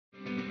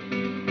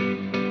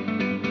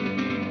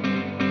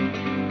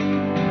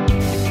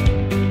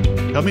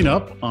Coming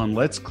up on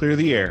Let's Clear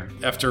the Air.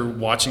 After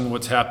watching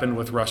what's happened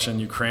with Russia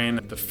and Ukraine,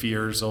 the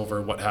fears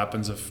over what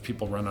happens if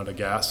people run out of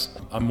gas,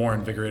 I'm more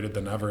invigorated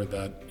than ever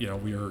that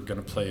we are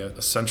going to play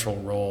a central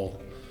role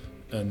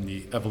in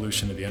the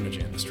evolution of the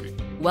energy industry.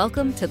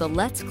 Welcome to the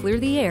Let's Clear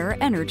the Air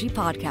Energy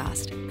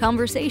Podcast.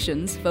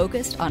 Conversations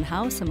focused on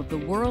how some of the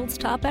world's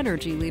top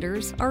energy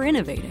leaders are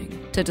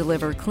innovating to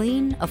deliver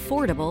clean,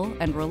 affordable,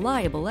 and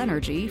reliable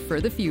energy for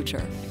the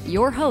future.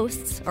 Your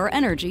hosts are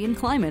energy and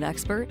climate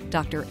expert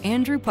Dr.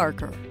 Andrew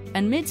Parker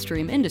and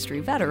midstream industry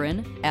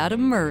veteran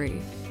Adam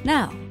Murray.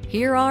 Now,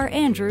 here are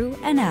Andrew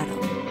and Adam.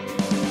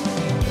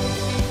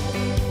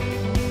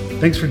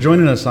 Thanks for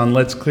joining us on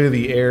Let's Clear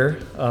the Air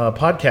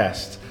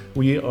podcast.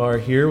 We are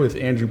here with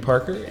Andrew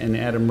Parker and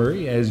Adam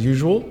Murray, as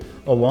usual,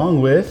 along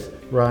with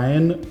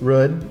Ryan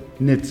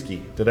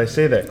Rudnitzki. Did I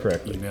say that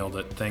correctly? You nailed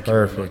it. Thank you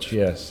very much. Perfect,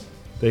 yes.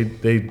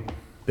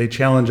 They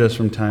challenge us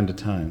from time to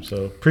time,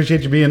 so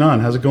appreciate you being on.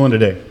 How's it going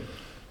today?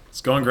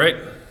 It's going great.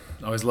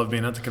 I always love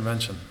being at the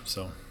convention,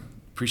 so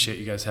appreciate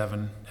you guys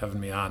having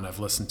me on. I've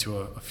listened to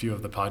a few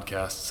of the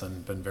podcasts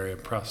and been very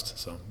impressed,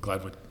 so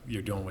glad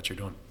you're doing what you're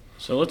doing.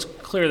 So let's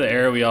clear the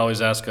air. We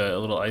always ask a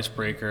little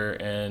icebreaker,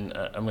 and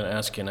I'm going to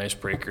ask you an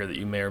icebreaker that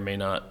you may or may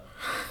not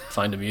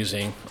find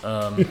amusing.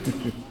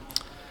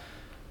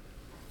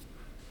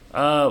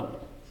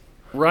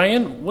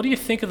 Ryan, what do you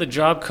think of the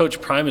job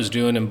Coach Prime is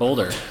doing in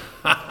Boulder?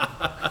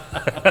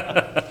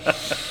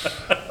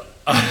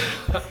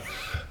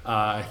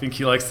 I think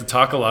he likes to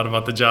talk a lot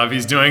about the job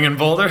he's doing in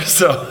Boulder,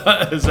 so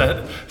does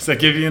that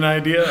give you an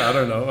idea? I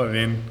don't know. I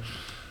mean,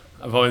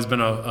 I've always been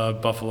a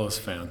Buffaloes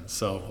fan,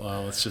 so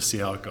let's just see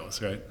how it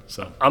goes, right?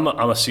 So I'm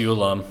a CU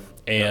alum,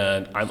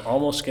 and I'm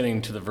almost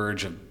getting to the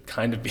verge of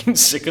kind of being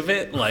sick of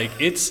it. Like,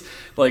 it's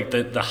like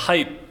the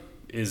hype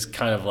is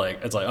kind of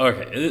like, it's like,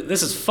 okay,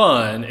 this is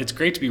fun. It's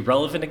great to be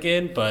relevant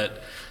again,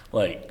 but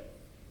like,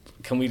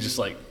 can we just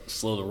like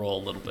slow the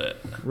roll a little bit?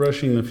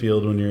 Rushing the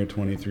field when you're a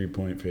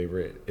 23-point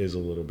favorite is a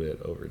little bit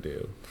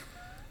overdue.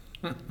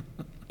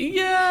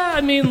 Yeah,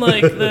 I mean,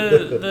 like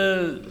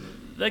that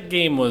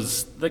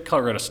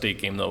Colorado State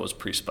game though was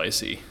pretty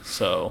spicy.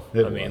 So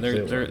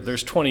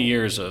there's 20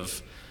 years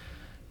of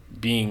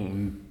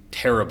being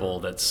terrible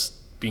that's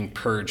being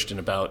purged in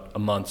about a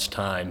month's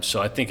time.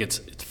 So I think it's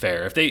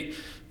fair if they're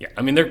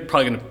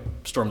probably going to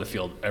storm the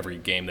field every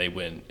game they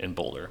win in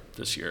Boulder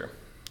this year.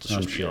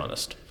 Let's just be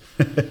honest.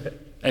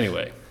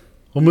 Anyway,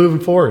 well, moving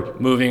forward,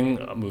 moving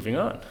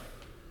on.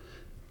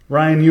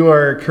 Ryan, you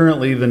are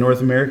currently the North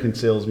American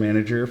sales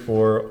manager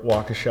for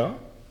Waukesha.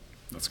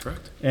 That's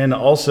correct. And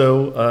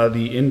also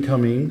the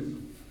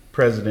incoming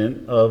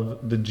president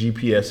of the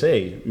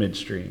GPSA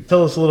Midstream.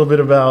 Tell us a little bit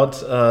about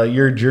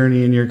your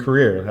journey in your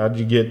career. How did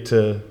you get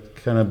to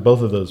kind of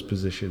both of those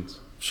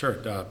positions?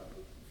 Sure.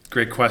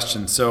 Great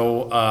question.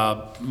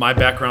 So my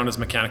background is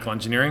mechanical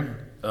engineering.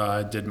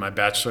 I did my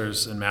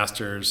bachelor's and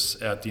master's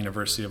at the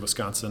University of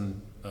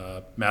Wisconsin,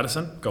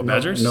 Madison. Go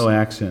Badgers. No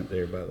accent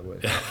there, by the way.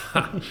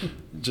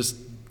 Just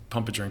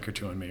pump a drink or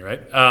two on me,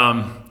 right?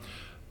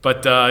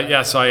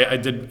 So I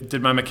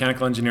did my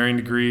mechanical engineering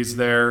degrees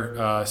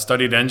there,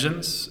 studied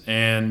engines,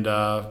 and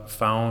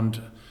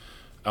found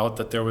out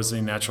that there was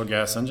a natural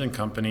gas engine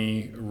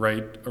company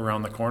right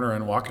around the corner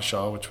in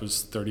Waukesha, which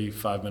was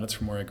 35 minutes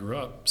from where I grew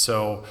up.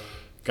 So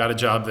got a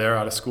job there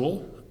out of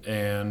school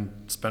and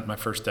spent my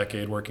first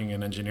decade working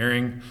in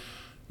engineering.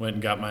 Went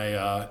and got my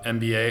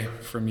MBA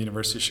from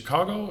University of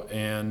Chicago,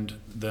 and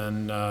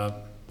then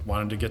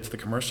wanted to get to the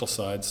commercial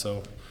side.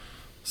 So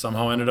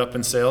somehow ended up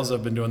in sales.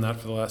 I've been doing that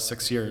for the last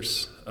 6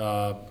 years.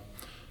 How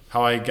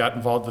I got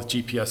involved with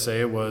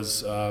GPSA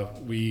was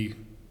we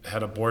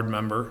had a board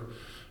member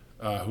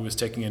who was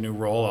taking a new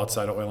role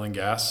outside of oil and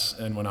gas.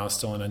 And when I was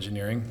still in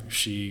engineering,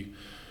 she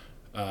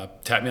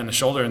tapped me on the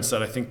shoulder and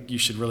said, I think you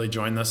should really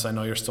join this. I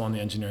know you're still on the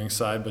engineering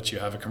side, but you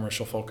have a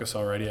commercial focus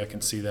already. I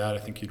can see that. I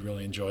think you'd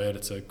really enjoy it.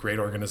 It's a great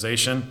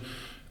organization.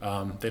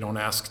 They don't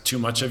ask too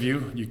much of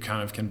you. You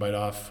kind of can bite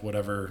off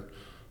whatever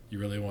you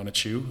really want to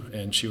chew.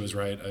 And she was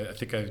right. I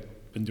think I've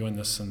been doing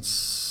this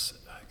since,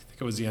 I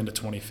think it was the end of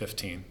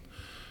 2015.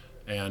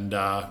 And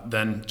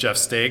then Jeff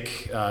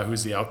Stake,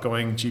 who's the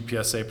outgoing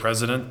GPSA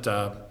president,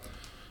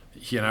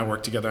 he and I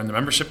worked together on the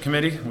membership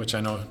committee, which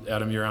I know,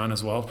 Adam, you're on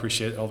as well.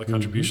 Appreciate all the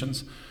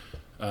contributions.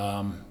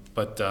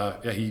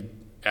 He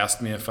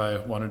asked me if I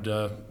wanted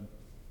to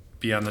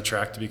be on the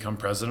track to become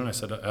president. I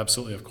said,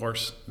 absolutely, of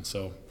course. And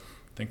so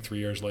I think 3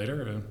 years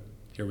later,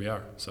 here we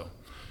are. So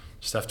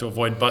just have to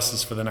avoid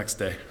buses for the next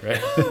day,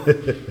 right?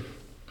 Yeah.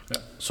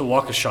 So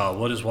Waukesha,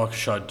 what does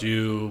Waukesha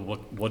do?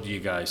 What do you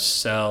guys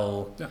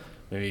sell? Yeah.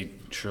 Maybe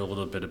share a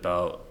little bit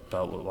about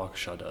what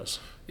Waukesha does.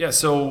 Yeah,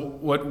 so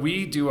what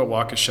we do at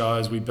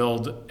Waukesha is we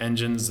build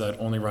engines that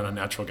only run on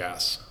natural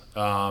gas.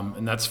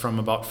 And that's from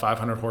about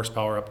 500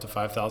 horsepower up to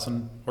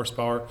 5,000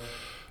 horsepower.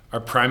 Our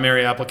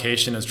primary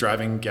application is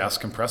driving gas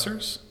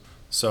compressors.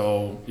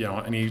 So,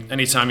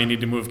 anytime you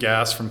need to move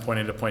gas from point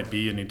A to point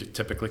B, you need to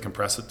typically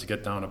compress it to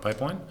get down a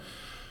pipeline.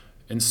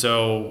 And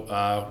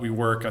so we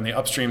work on the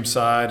upstream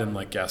side and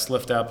like gas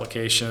lift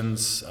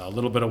applications, a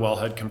little bit of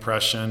wellhead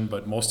compression,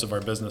 but most of our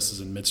business is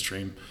in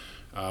midstream.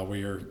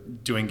 We are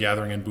doing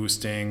gathering and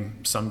boosting,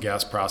 some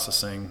gas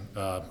processing,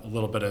 a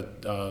little bit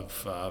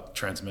of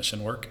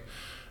transmission work.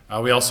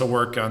 We also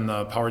work on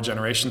the power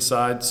generation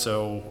side,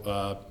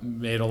 so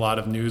made a lot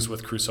of news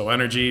with Crusoe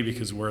Energy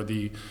because we're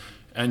the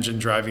engine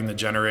driving the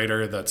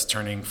generator that's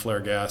turning flare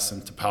gas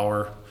into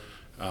power.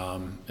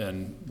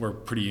 And we're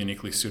pretty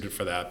uniquely suited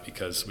for that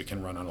because we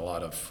can run on a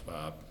lot of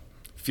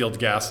field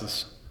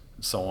gases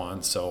and so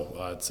on.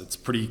 So it's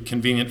pretty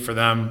convenient for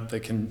them. They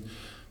can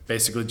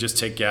basically just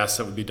take gas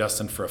that would be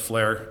destined for a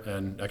flare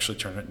and actually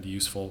turn it into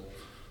useful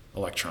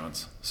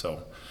electrons.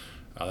 So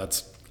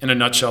that's in a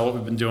nutshell what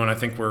we've been doing. I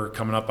think we're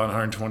coming up on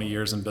 120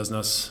 years in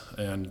business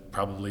and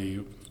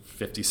probably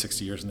 50,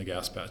 60 years in the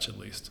gas patch at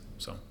least.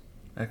 So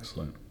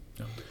excellent.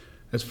 Yeah.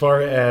 As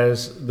far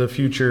as the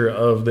future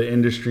of the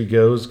industry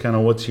goes, kind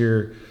of what's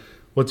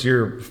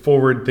your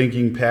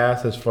forward-thinking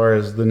path as far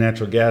as the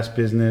natural gas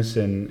business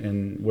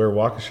and where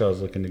Waukesha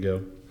is looking to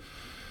go?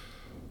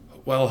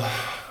 Well,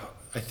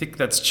 I think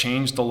that's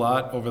changed a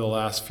lot over the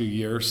last few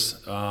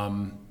years.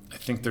 I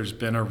think there's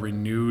been a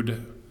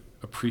renewed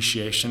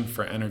appreciation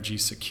for energy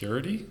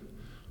security.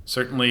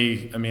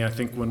 Certainly, I mean, I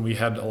think when we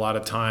had a lot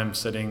of time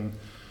sitting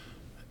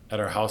at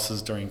our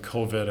houses during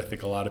COVID, I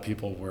think a lot of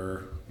people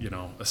were,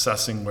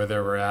 assessing where they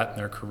were at in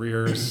their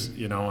careers,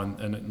 and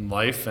in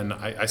life. And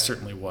I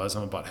certainly was.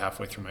 I'm about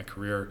halfway through my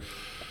career,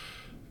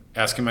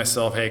 asking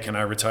myself, hey, can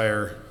I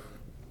retire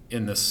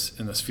in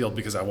this field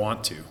because I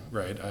want to,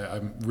 right?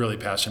 I'm really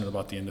passionate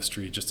about the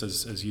industry, just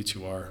as you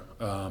two are.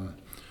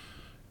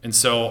 And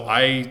so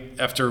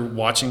after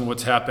watching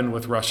what's happened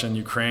with Russia and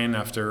Ukraine,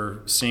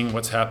 after seeing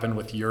what's happened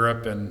with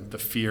Europe and the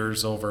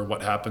fears over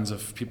what happens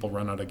if people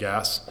run out of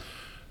gas,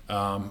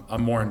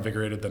 I'm more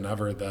invigorated than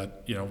ever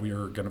that we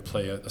are going to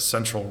play a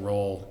central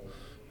role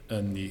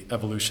in the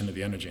evolution of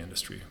the energy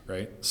industry,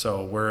 right?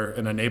 So we're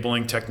an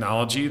enabling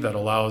technology that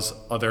allows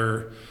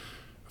other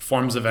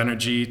forms of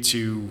energy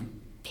to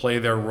play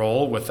their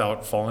role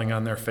without falling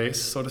on their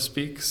face, so to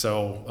speak.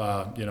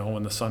 So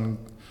when the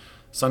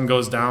sun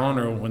goes down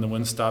or when the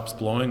wind stops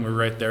blowing, we're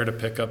right there to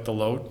pick up the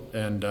load,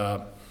 and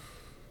we're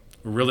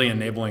really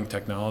enabling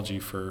technology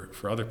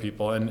for other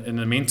people. And in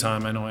the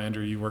meantime, I know,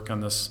 Andrew, you work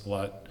on this a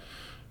lot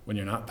when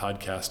you're not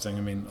podcasting.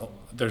 I mean,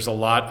 there's a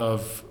lot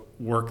of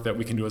work that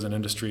we can do as an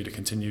industry to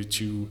continue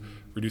to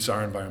reduce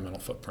our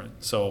environmental footprint.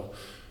 So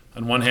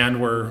on one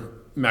hand, we're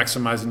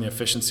maximizing the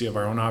efficiency of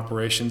our own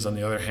operations. On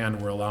the other hand,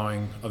 we're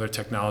allowing other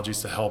technologies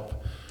to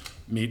help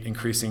meet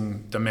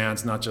increasing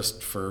demands, not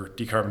just for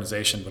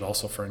decarbonization, but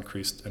also for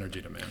increased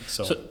energy demand.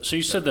 So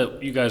you said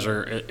that you guys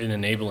are an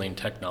enabling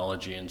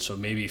technology, and so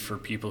maybe for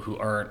people who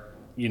aren't,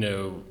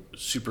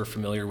 super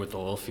familiar with the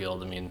oil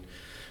field, I mean,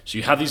 so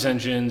you have these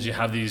engines, you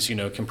have these,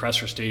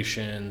 compressor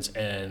stations,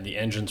 and the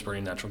engine's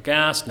burning natural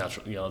gas.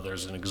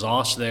 There's an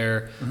exhaust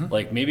there. Mm-hmm.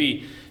 Like,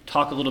 maybe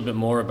talk a little bit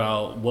more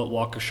about what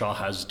Waukesha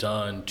has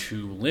done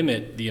to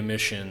limit the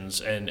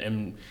emissions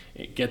and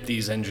get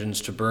these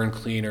engines to burn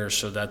cleaner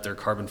so that their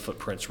carbon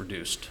footprint's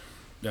reduced.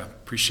 Yeah,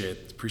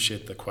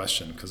 appreciate the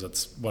question, because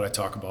that's what I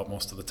talk about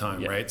most of the time,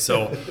 yeah. Right?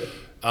 So,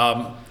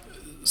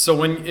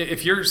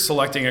 if you're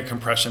selecting a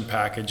compression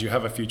package, you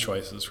have a few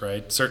choices,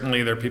 right?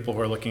 Certainly, there are people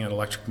who are looking at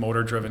electric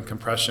motor-driven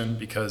compression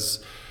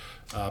because,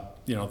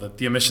 the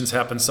emissions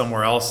happen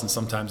somewhere else, and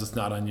sometimes it's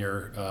not on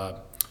your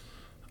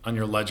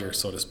ledger,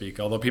 so to speak.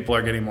 Although people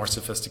are getting more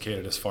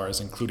sophisticated as far as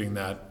including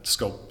that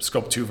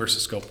scope 2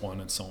 versus scope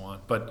 1 and so on.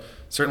 But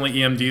certainly,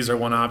 EMDs are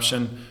one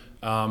option.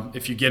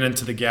 If you get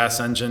into the gas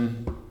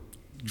engine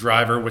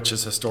driver, which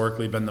has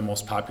historically been the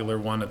most popular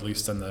one, at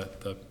least in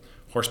the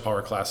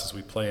horsepower classes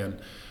we play in.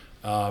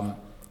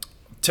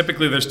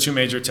 Typically, there's two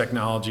major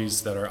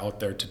technologies that are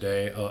out there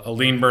today, a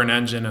lean burn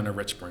engine and a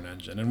rich burn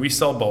engine, and we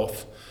sell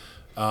both.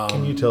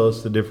 Can you tell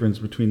us the difference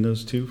between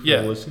those two for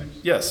the listeners?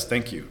 Yes,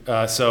 thank you.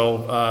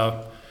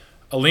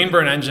 A lean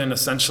burn engine,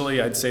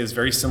 essentially, I'd say is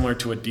very similar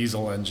to a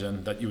diesel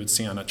engine that you would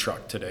see on a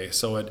truck today.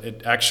 So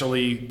it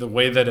actually, the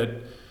way that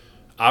it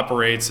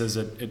operates is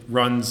it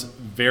runs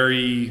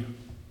with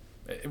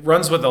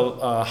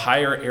a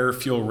higher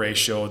air-fuel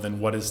ratio than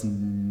what is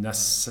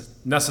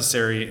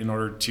necessary in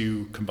order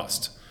to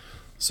combust.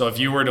 So if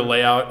you were to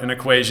lay out an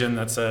equation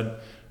that said,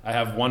 I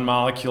have 1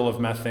 molecule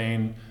of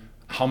methane,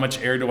 how much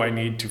air do I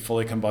need to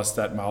fully combust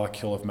that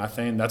molecule of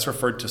methane? That's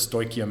referred to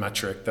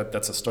stoichiometric.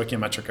 That's a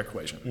stoichiometric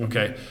equation, mm-hmm.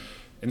 Okay?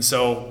 And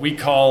so we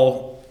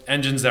call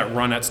engines that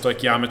run at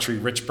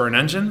stoichiometry rich burn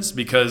engines,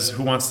 because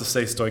who wants to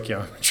say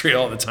stoichiometry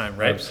all the time,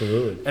 right?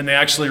 Absolutely. And they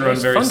actually run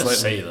very slightly.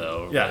 It's fun to say,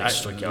 though, yeah,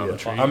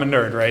 stoichiometry. I'm a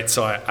nerd, right?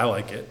 So I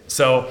like it.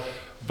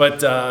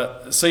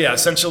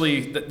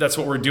 Essentially that's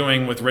what we're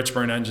doing with rich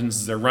burn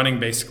engines. They're running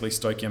basically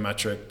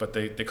stoichiometric, but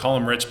they call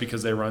them rich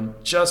because they run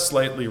just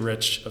slightly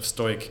rich of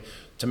stoich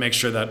to make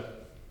sure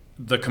that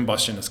the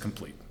combustion is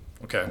complete,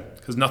 okay?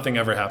 Because nothing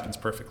ever happens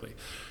perfectly.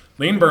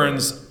 Lean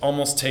burns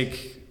almost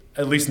take,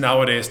 at least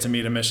nowadays to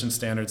meet emission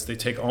standards, they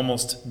take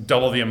almost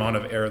double the amount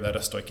of air that a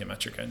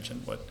stoichiometric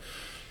engine would.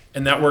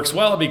 And that works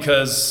well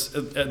because,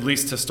 at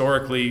least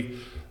historically,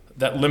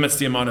 that limits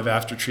the amount of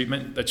after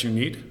treatment that you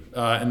need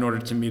in order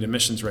to meet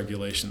emissions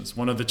regulations.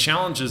 One of the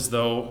challenges,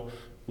 though,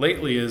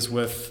 lately is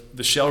with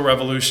the shale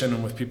revolution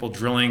and with people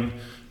drilling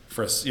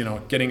for,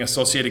 getting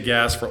associated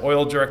gas for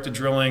oil-directed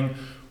drilling,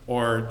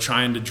 or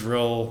trying to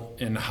drill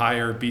in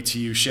higher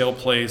BTU shale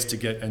plays to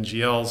get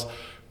NGLs.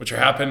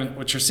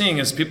 What you're seeing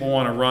is people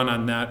want to run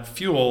on that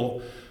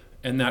fuel,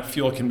 and that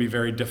fuel can be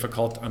very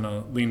difficult on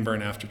a lean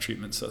burn after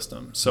treatment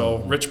system. So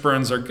rich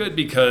burns are good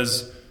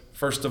because,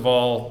 first of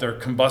all, they're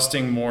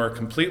combusting more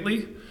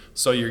completely.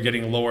 So you're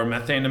getting lower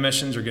methane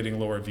emissions, you're getting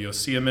lower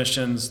VOC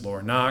emissions,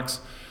 lower NOx.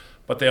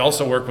 But they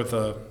also work with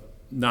a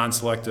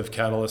non-selective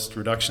catalyst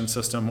reduction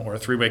system, or a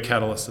three-way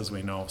catalyst, as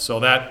we know. So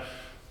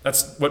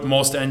that's what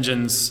most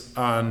engines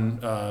on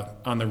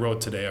the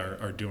road today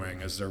are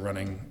doing, is they're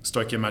running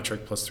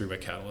stoichiometric plus three-way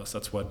catalyst.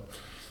 That's what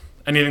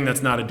anything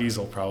that's not a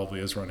diesel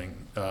probably is running.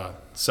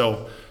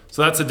 So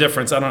that's a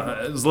difference. It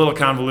was a little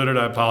convoluted,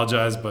 I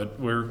apologize, but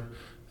we're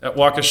at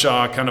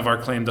Waukesha, kind of our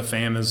claim to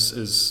fame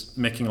is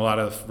making a lot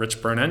of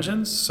rich burn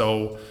engines.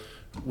 So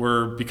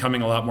we're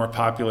becoming a lot more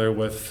popular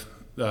with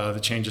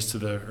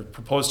the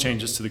proposed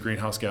changes to the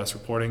greenhouse gas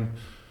reporting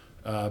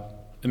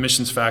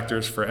emissions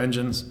factors for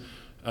engines.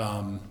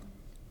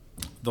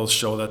 Those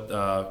show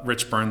that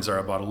rich burns are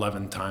about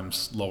 11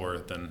 times lower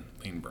than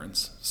lean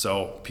burns.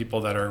 So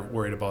people that are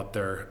worried about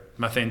their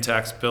methane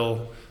tax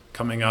bill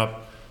coming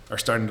up are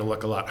starting to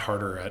look a lot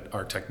harder at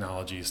our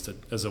technologies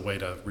as a way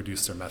to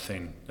reduce their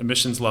methane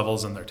emissions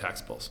levels and their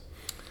tax bills.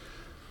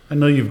 I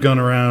know you've gone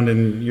around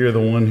and you're the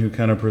one who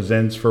kind of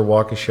presents for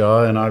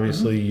Waukesha, and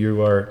obviously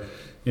you are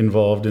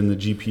involved in the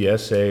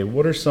GPSA.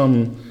 What are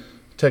some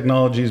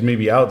technologies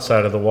maybe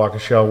outside of the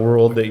Waukesha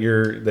world that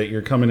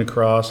you're coming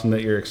across and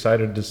that you're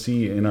excited to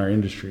see in our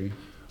industry?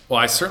 Well,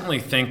 I certainly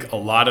think a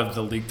lot of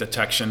the leak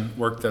detection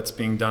work that's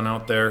being done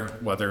out there,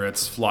 whether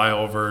it's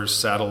flyovers,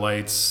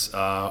 satellites,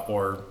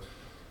 or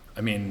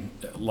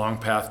long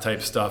path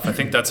type stuff, I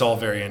think that's all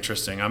very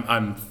interesting.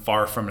 I'm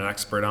far from an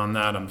expert on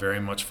that. I'm very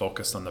much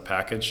focused on the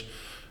package.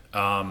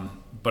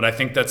 But I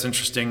think that's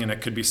interesting, and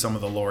it could be some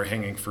of the lower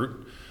hanging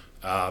fruit.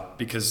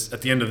 Because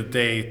at the end of the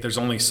day, there's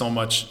only so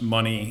much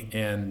money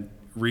and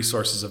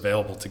resources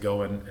available to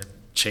go and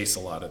chase a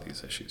lot of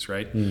these issues,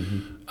 right?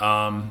 Mm-hmm.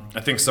 I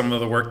think some of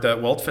the work that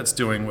WeltFit's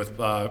doing with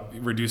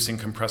reducing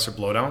compressor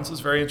blowdowns is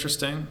very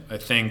interesting. I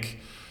think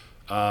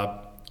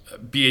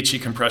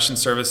BHE compression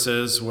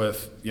services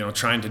with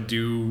trying to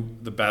do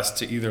the best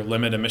to either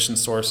limit emission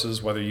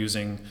sources, whether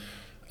using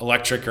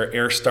electric or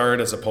air start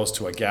as opposed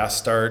to a gas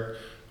start,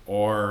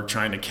 or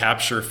trying to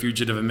capture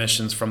fugitive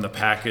emissions from the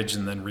package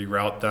and then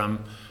reroute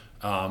them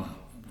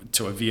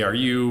to a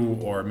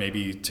VRU or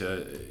maybe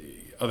to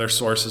other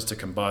sources to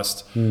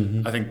combust.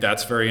 Mm-hmm. I think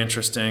that's very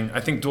interesting. I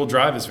think dual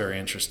drive is very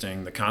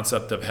interesting. The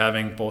concept of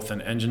having both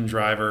an engine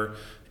driver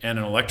and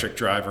an electric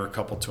driver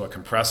coupled to a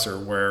compressor,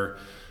 where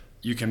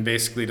you can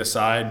basically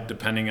decide,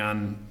 depending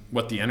on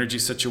what the energy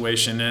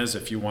situation is,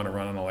 if you want to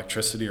run on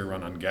electricity or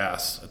run on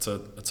gas.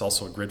 It's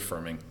also a grid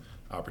firming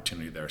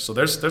opportunity there. So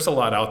there's a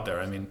lot out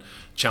there.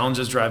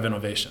 Challenges drive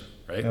innovation,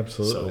 right?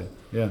 Absolutely.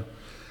 Yeah.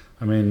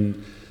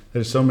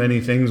 There's so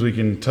many things we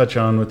can touch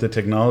on with the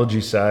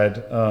technology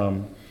side.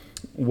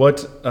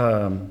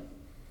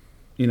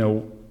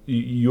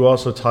 You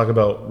also talk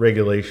about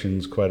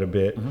regulations quite a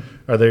bit.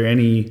 Mm-hmm. Are there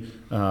any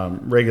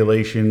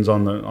regulations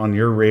on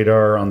your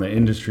radar, on the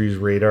industry's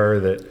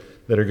radar that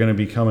are going to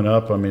be coming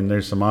up?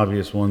 There's some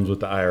obvious ones with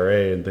the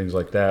IRA and things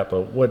like that,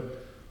 but what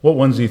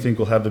ones do you think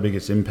will have the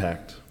biggest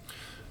impact?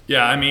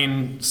 Yeah,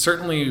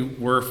 certainly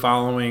we're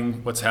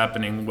following what's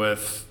happening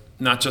with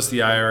not just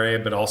the IRA,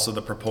 but also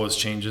the proposed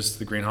changes to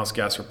the greenhouse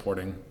gas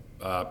reporting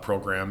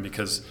program,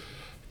 because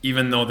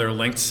even though they're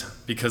linked,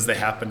 because they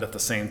happened at the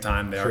same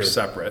time, they are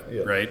separate,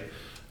 yeah. Right?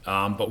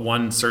 But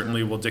one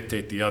certainly will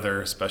dictate the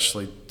other,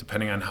 especially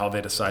depending on how they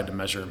decide to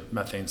measure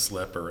methane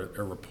slip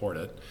or report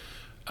it.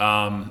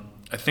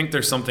 I think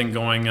there's something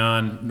going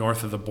on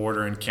north of the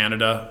border in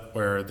Canada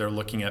where they're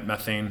looking at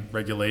methane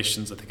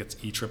regulations. I think it's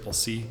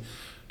ECCC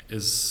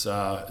is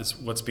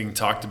what's being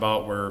talked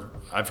about, where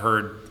I've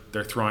heard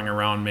they're throwing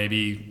around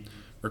maybe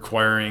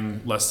requiring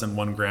less than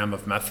 1 gram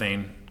of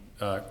methane,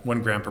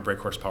 1 gram per brake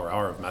horsepower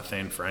hour of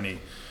methane for any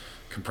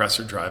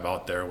compressor drive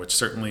out there, which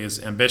certainly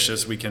is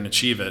ambitious. We can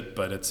achieve it,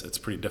 but it's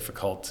pretty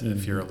difficult mm-hmm.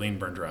 if you're a lean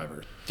burn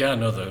driver. Yeah,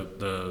 no,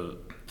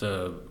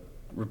 the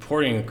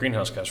reporting,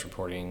 greenhouse gas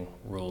reporting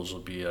rules will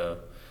be a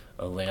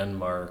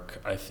landmark,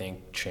 I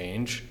think,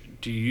 change.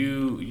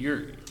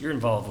 You're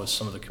involved with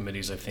some of the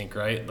committees, I think,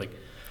 right? Like,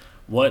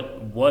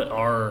 what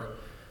are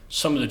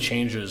some of the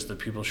changes that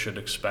people should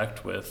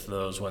expect with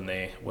those when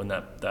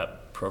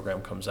that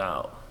program comes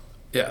out?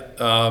 Yeah,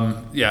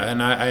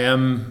 and I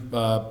am,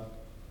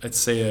 I'd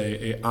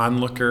say, a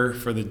onlooker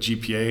for the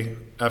GPA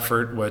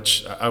effort,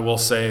 which I will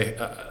say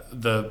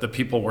the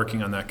people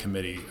working on that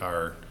committee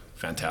are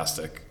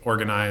fantastic,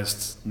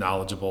 organized,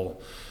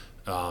 knowledgeable.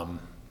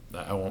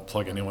 I won't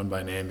plug anyone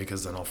by name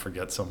because then I'll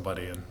forget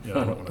somebody, and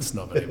I don't want to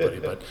snub anybody,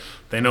 but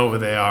they know who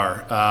they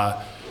are.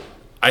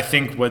 I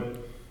think what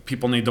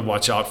people need to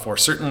watch out for.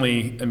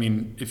 Certainly, I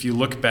mean, if you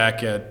look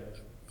back at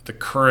the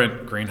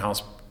current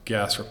greenhouse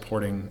gas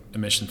reporting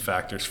emission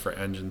factors for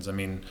engines, I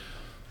mean,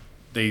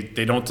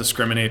 they don't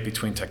discriminate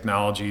between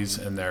technologies,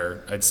 and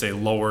they're, I'd say,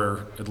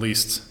 lower, at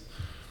least,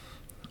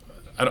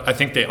 I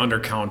think they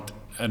undercount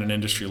at an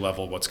industry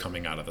level what's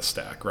coming out of the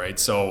stack, right?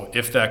 So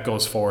if that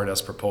goes forward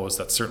as proposed,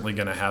 that's certainly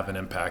going to have an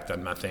impact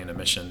on methane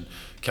emission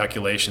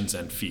calculations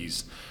and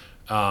fees.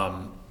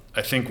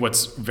 I think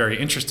what's very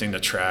interesting to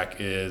track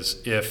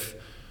is if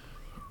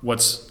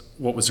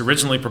what was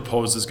originally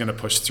proposed is going to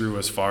push through,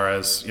 as far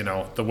as, you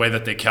know, the way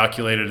that they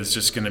calculate it is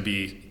just going to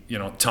be, you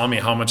know, tell me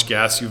how much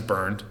gas you've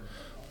burned,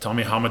 tell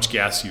me how much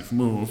gas you've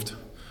moved,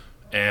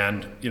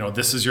 and, you know,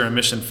 this is your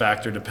emission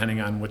factor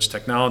depending on which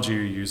technology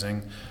you're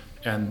using,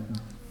 and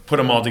put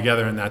them all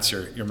together, and that's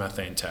your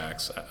methane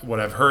tax. What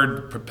I've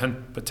heard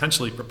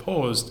potentially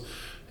proposed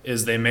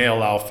is they may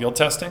allow field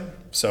testing.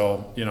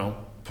 So, you know,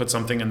 put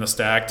something in the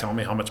stack, tell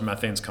me how much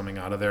methane's coming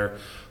out of there.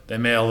 They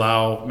may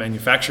allow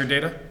manufacturer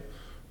data.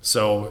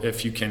 So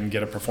if you can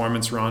get a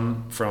performance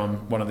run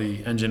from one of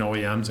the engine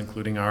OEMs,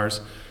 including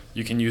ours,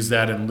 you can use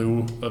that in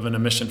lieu of an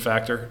emission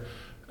factor.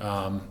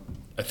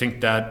 I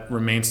think that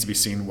remains to be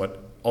seen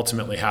what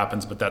ultimately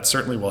happens, but that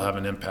certainly will have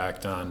an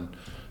impact on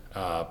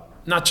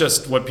not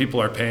just what people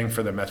are paying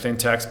for their methane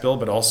tax bill,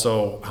 but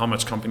also how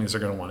much companies are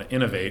going to want to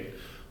innovate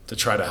to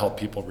try to help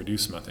people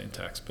reduce methane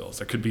tax bills.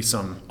 There could be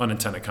some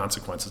unintended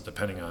consequences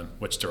depending on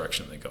which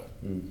direction they go.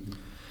 Mm-hmm.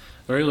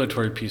 The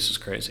regulatory piece is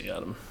crazy,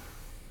 Adam.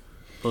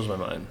 Blows my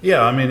mind.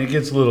 Yeah, I mean, it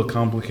gets a little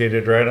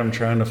complicated, right? I'm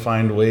trying to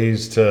find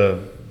ways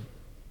to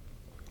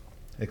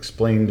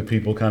explain to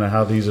people kind of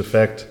how these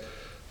affect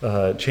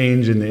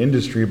change in the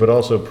industry, but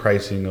also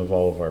pricing of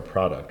all of our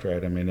product,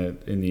 right? I mean,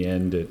 in the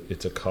end,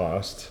 it's a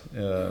cost,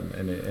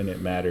 and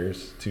it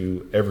matters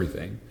to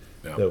everything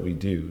that we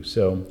do.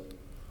 So,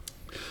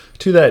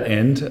 to that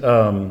end,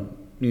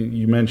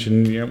 you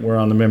mentioned, you know, we're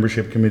on the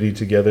membership committee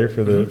together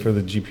for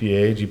the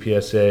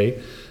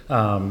GPSA.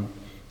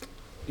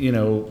 You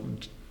know,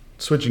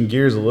 switching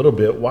gears a little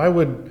bit, why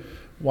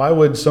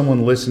would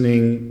someone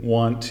listening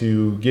want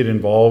to get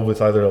involved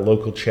with either a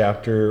local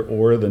chapter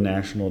or the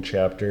national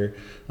chapter,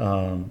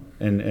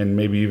 and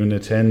maybe even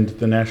attend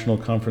the national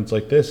conference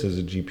like this as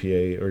a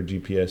GPA or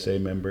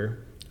GPSA member?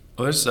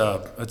 Well,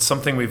 it's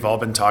something we've all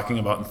been talking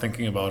about and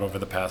thinking about over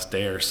the past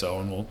day or so,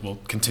 and we'll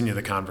continue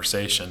the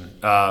conversation.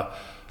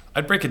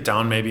 I'd break it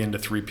down maybe into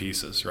three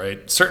pieces,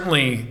 right?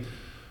 Certainly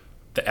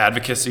the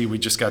advocacy, we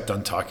just got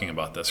done talking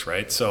about this,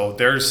 right? So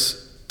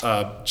there's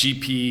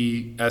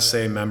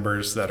GPSA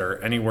members that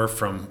are anywhere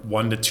from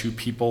 1 to 2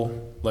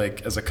 people,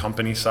 like as a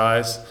company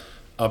size,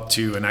 up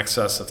to in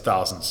excess of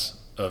thousands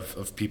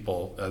of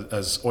people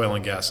as oil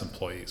and gas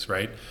employees,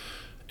 right?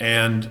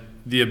 And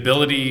the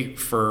ability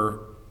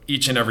for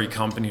each and every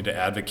company to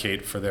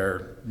advocate for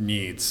their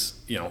needs,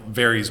 you know,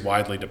 varies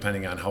widely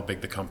depending on how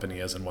big the company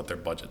is and what their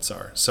budgets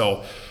are.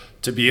 So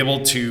to be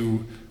able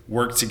to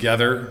work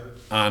together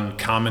on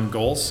common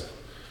goals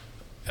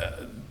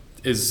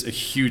is a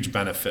huge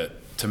benefit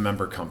to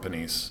member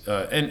companies.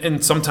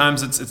 And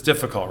sometimes it's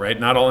difficult, right?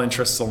 Not all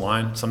interests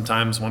align.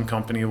 Sometimes one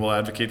company will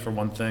advocate for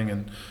one thing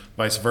and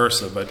vice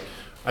versa. But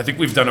I think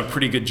we've done a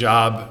pretty good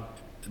job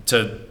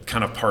to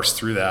kind of parse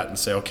through that and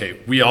say, okay,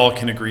 we all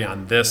can agree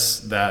on this,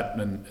 that,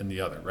 and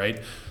the other,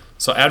 right?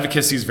 So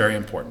advocacy is very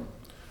important.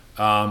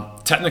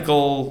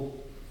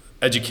 Technical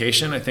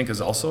education, I think,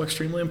 is also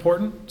extremely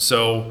important.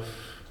 So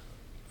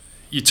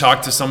you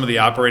talk to some of the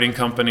operating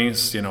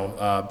companies, you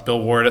know,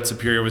 Bill Ward at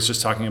Superior was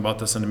just talking about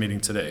this in a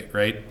meeting today,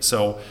 right?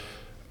 So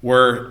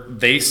where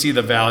they see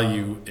the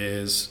value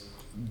is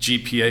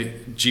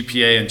GPA and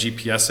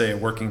GPSA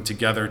working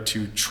together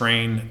to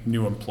train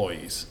new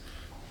employees.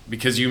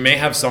 Because you may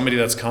have somebody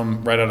that's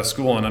come right out of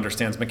school and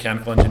understands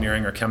mechanical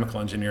engineering or chemical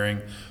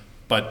engineering,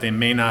 but they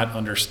may not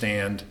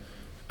understand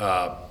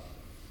the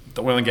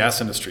oil and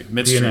gas industry,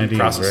 midstream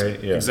processing.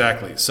 Right? Yeah.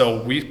 Exactly.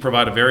 So we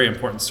provide a very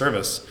important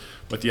service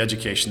with the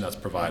education that's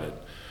provided.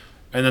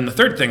 And then the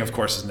third thing, of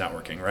course, is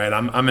networking, right?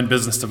 I'm in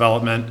business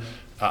development.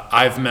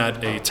 I've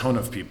met a ton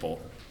of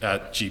people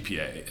at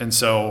GPA. And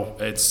so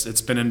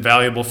it's been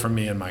invaluable for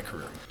me in my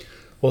career.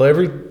 Well,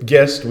 every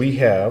guest we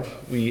have,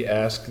 we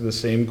ask the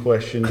same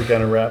question to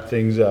kind of wrap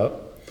things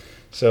up.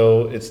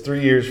 So it's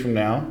 3 years from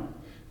now,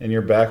 and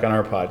you're back on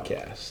our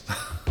podcast.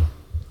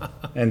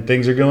 And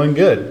things are going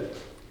good,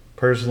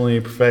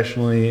 personally,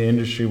 professionally,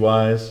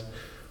 industry-wise.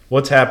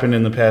 What's happened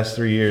in the past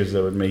 3 years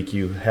that would make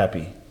you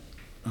happy?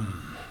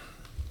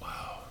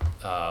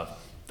 Wow.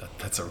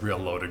 That's a real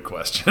loaded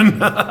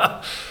question.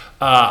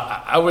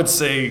 I would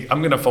say I'm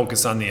going to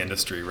focus on the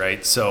industry,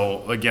 right?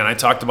 So again, I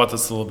talked about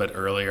this a little bit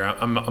earlier.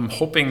 I'm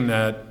hoping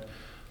that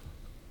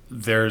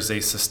there's a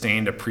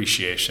sustained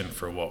appreciation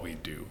for what we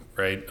do,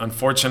 right?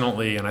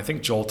 Unfortunately, and I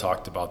think Joel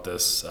talked about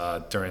this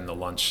during the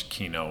lunch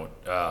keynote,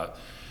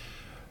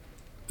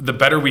 the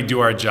better we do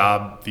our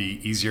job, the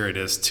easier it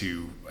is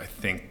to, I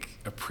think,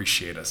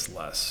 appreciate us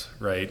less,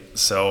 right?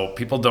 So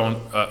people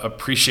don't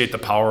appreciate the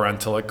power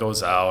until it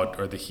goes out,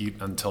 or the heat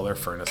until their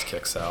furnace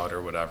kicks out,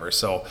 or whatever.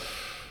 So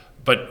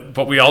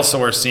But we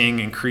also are seeing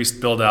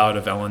increased build out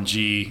of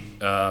LNG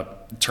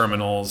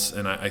terminals,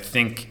 and I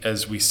think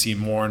as we see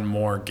more and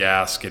more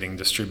gas getting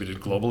distributed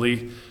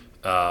globally,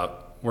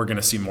 we're going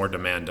to see more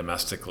demand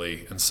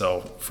domestically. And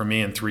so for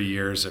me, in 3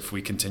 years, if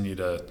we continue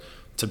to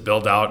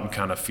build out and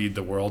kind of feed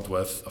the world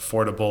with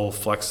affordable,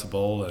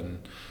 flexible,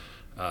 and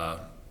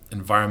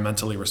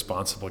environmentally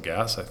responsible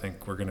gas, I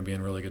think we're going to be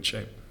in really good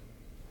shape.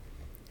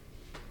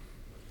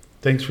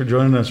 Thanks for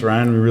joining us,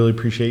 Ryan. We really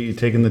appreciate you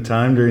taking the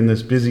time during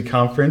this busy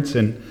conference,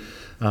 and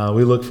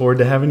we look forward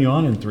to having you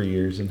on in 3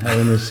 years and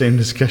having the same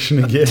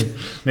discussion again,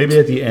 maybe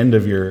at the end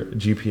of your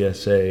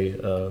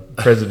GPSA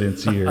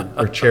presidency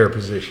or chair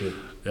position.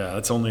 Yeah,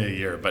 that's only a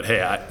year. But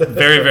hey, I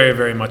very, very,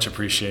 very much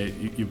appreciate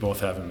you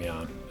both having me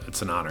on.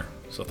 It's an honor.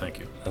 So thank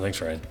you.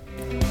 Thanks, Ryan.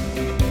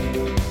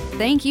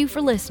 Thank you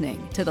for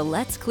listening to the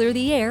Let's Clear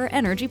the Air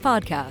Energy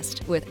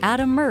Podcast with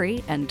Adam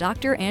Murray and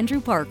Dr.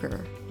 Andrew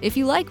Parker. If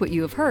you like what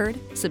you have heard,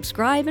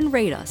 subscribe and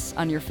rate us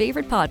on your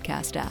favorite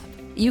podcast app.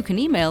 You can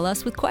email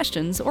us with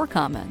questions or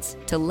comments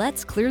to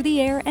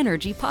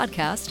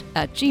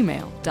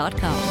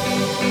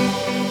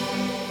letscleartheairenergypodcast@gmail.com.